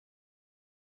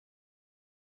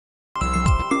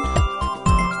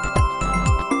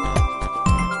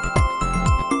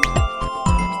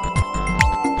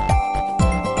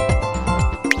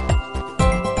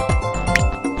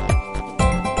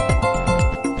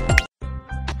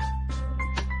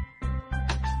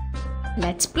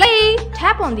Let's play!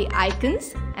 Tap on the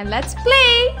icons and let's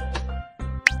play!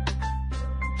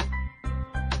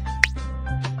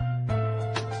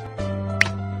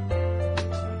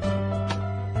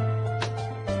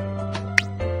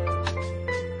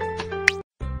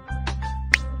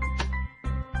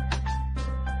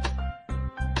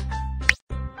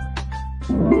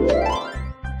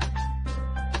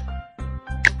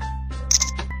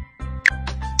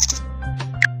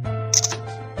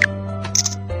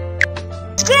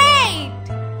 Great!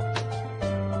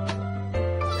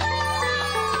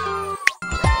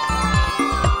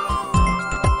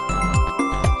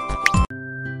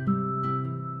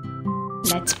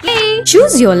 Let's play!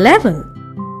 Choose your level.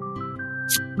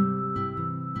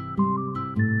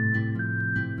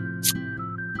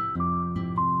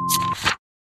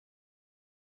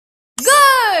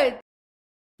 Good!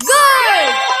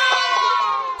 Good!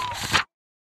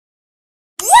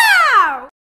 Wow!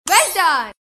 Well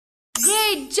done!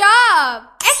 Great job!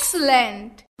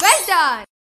 Excellent! Well done!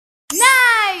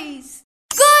 Nice!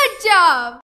 Good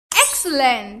job!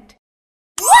 Excellent!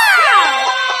 Wow!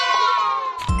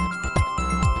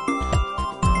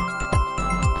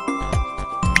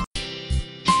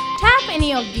 Tap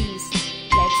any of these.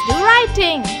 Let's do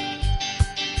writing.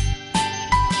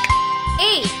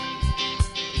 A.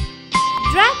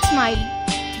 Drag smiley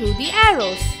through the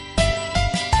arrows.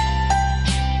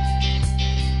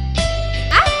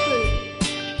 Apple.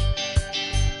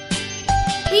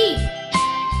 B.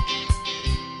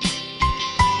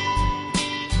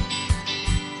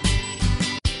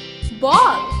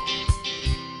 Ball.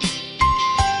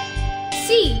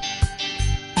 C.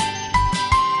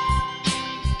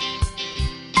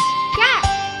 Cat.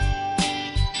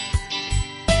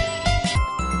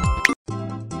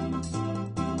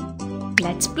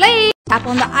 Let's play! Tap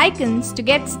on the icons to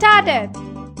get started.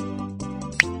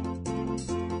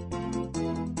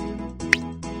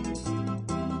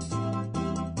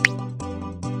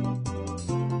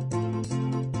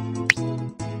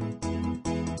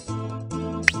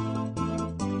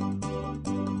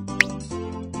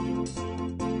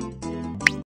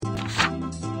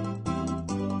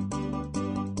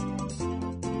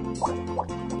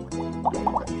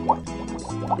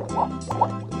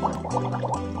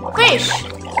 Fish.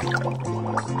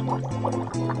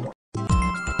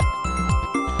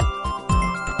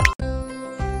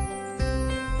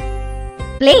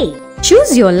 Play.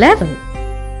 Choose your level.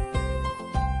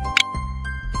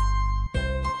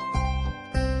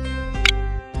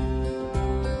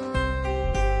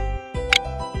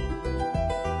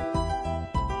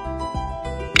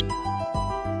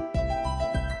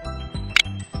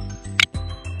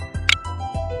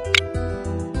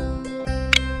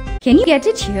 Can you get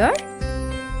it here?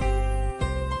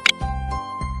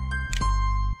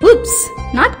 Oops,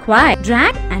 not quite.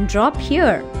 Drag and drop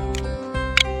here.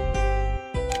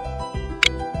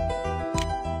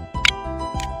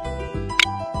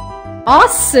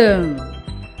 Awesome!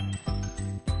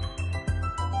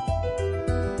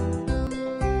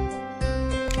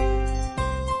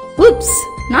 Oops,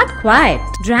 not quite.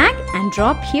 Drag and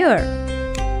drop here.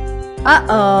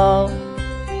 Uh-oh.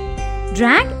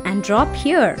 Drag and drop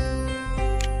here.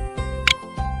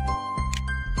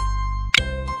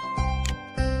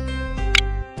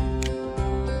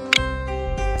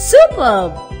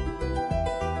 Superb!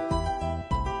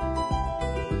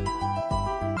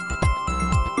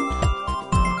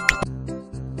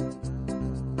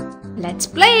 Let's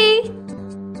play!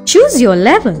 Choose your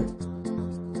level.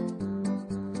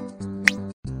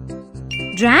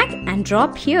 Drag and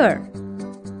drop here.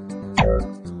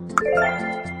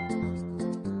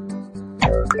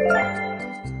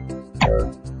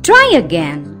 Try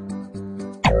again.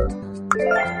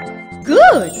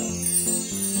 Good!